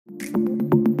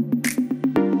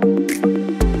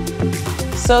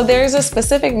So there's a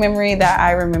specific memory that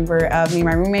I remember of me and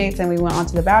my roommates, and we went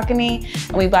onto the balcony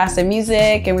and we blasted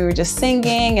music and we were just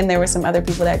singing, and there were some other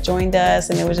people that joined us,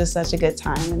 and it was just such a good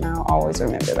time, and I'll always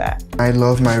remember that. I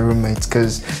love my roommates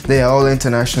because they are all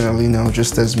international,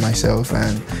 just as myself,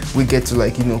 and we get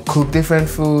to cook different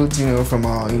foods, from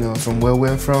our, from where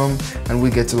we're from, and we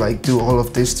get to do all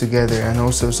of this together. And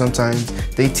also sometimes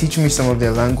they teach me some of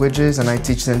their languages and I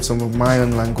teach them some of my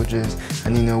own languages,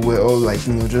 and we're all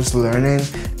just learning.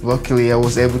 Luckily I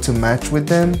was able to match with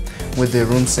them with the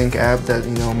RoomSync app that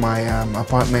my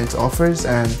apartment offers,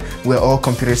 and we're all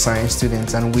computer science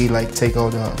students and we take all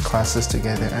the classes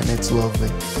together, and it's lovely.